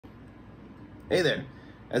Hey there.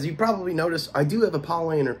 As you probably noticed, I do have a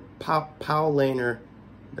Paulaner,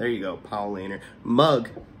 there you go, Paulaner mug.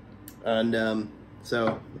 And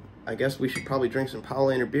so I guess we should probably drink some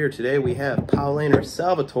Paulaner beer. Today we have Paulaner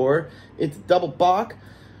Salvatore. It's double bock.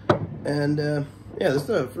 And yeah, this is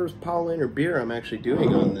the first Paulaner beer I'm actually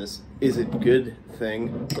doing on this Is It Good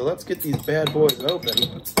thing. So let's get these bad boys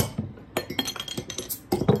open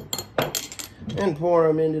and pour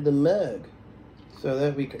them into the mug so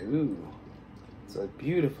that we can, ooh, it's a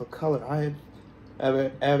beautiful color. I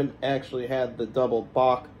haven't actually had the double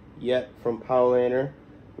bock yet from Paulaner.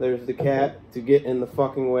 There's the cat to get in the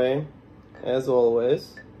fucking way, as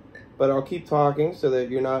always. But I'll keep talking so that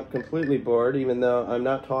you're not completely bored, even though I'm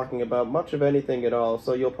not talking about much of anything at all,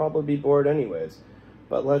 so you'll probably be bored anyways.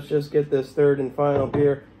 But let's just get this third and final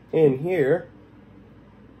beer in here.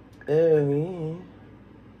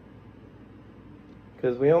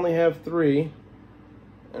 Because we only have 3,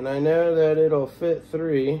 and I know that it'll fit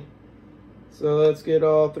 3, so let's get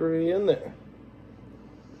all 3 in there.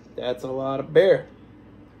 That's a lot of beer.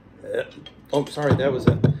 Oh, sorry, that was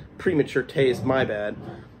a premature taste, my bad.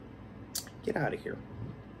 Get out of here.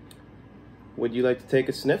 Would you like to take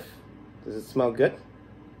a sniff? Does it smell good?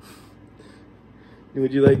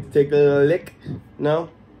 Would you like to take a lick? No?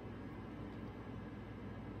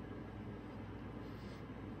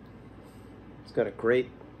 It's got a great,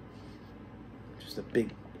 just a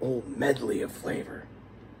big old medley of flavor.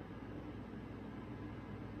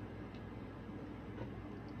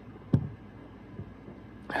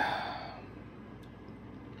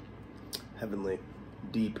 Heavenly,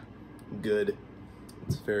 deep, good.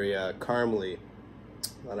 It's very caramely,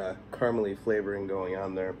 a lot of caramely flavoring going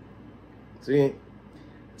on there. See, I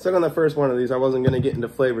said on the first one of these I wasn't gonna get into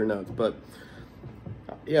flavor notes, but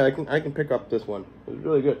yeah, I can pick up this one. It was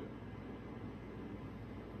really good.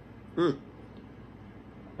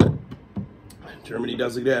 Germany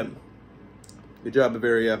does it again. Good job,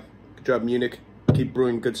 Bavaria. Good job, Munich. Keep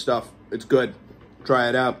brewing good stuff. It's good. Try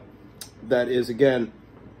it out. That is, again,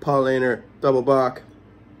 Paulaner double bock.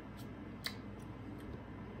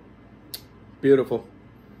 Beautiful.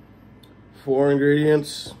 4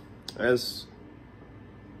 ingredients, as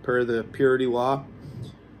per the purity law.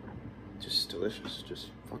 Just delicious. Just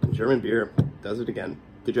fucking German beer. Does it again.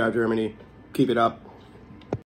 Good job, Germany. Keep it up.